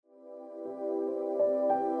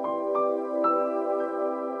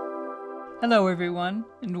Hello, everyone,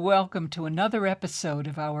 and welcome to another episode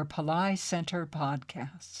of our Pillai Center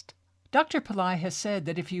podcast. Dr. Pillai has said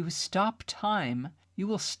that if you stop time, you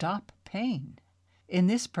will stop pain. In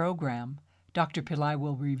this program, Dr. Pillai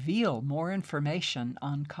will reveal more information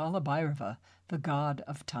on Kala Bhairava, the god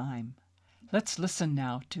of time. Let's listen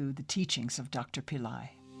now to the teachings of Dr. Pillai.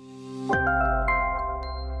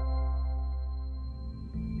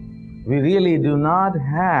 We really do not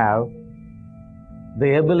have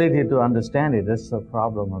the ability to understand it. That's the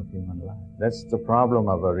problem of human life. That's the problem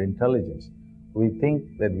of our intelligence. We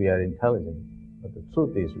think that we are intelligent, but the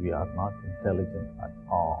truth is we are not intelligent at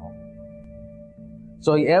all.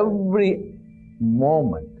 So every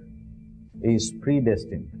moment is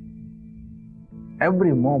predestined.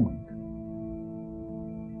 Every moment.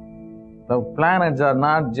 The planets are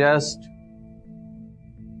not just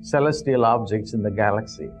celestial objects in the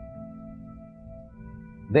galaxy.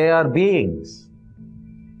 They are beings.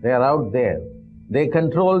 They are out there. They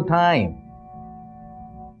control time.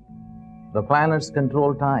 The planets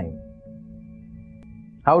control time.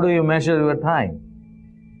 How do you measure your time?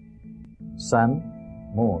 Sun,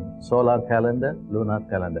 moon, solar calendar, lunar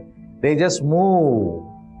calendar. They just move.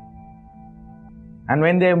 And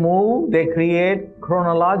when they move, they create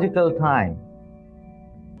chronological time.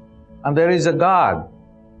 And there is a God.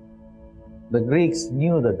 The Greeks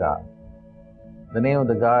knew the God. The name of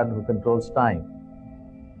the God who controls time.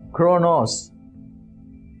 Chronos,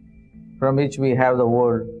 from which we have the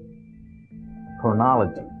word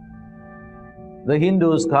chronology. The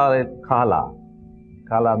Hindus call it Kala.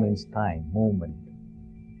 Kala means time, movement.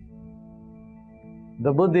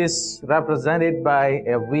 The Buddhists represent it by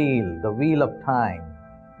a wheel, the wheel of time.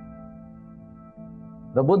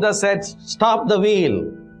 The Buddha said, stop the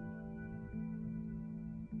wheel.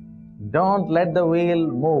 Don't let the wheel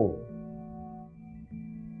move.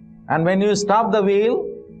 And when you stop the wheel,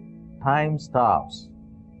 time stops.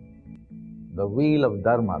 The wheel of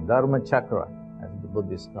Dharma, Dharma Chakra, as the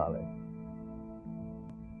Buddhists call it.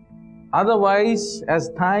 Otherwise, as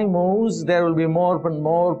time moves, there will be more and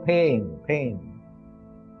more pain.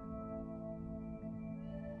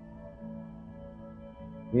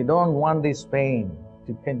 We don't want this pain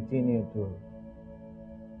to continue to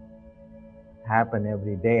happen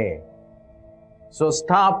every day. So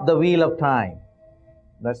stop the wheel of time.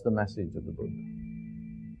 That's the message of the Buddha.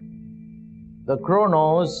 The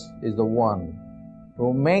Chronos is the one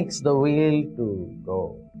who makes the wheel to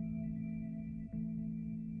go.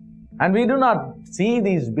 And we do not see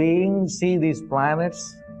these beings, see these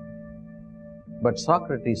planets, but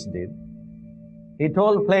Socrates did. He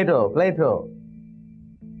told Plato,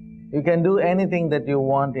 you can do anything that you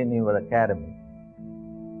want in your academy,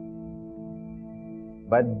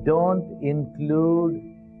 but don't include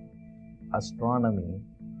astronomy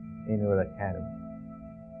in your academy.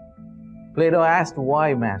 Plato asked,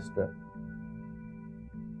 why, Master?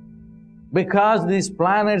 Because these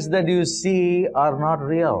planets that you see are not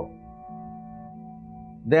real.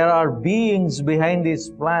 There are beings behind these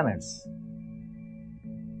planets,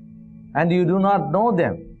 and you do not know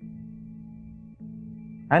them.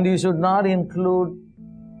 And you should not include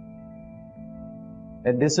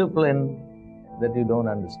a discipline that you don't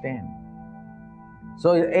understand.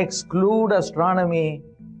 So exclude astronomy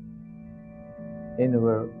in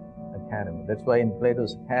your academy. That's why in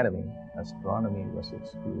Plato's academy, astronomy was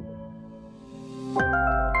excluded.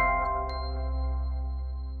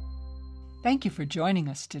 Thank you for joining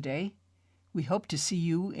us today. We hope to see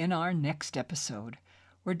you in our next episode,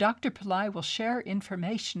 where Dr. Pillai will share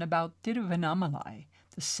information about Tiruvannamalai,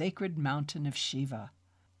 the sacred mountain of Shiva.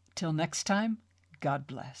 Till next time, God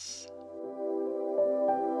bless.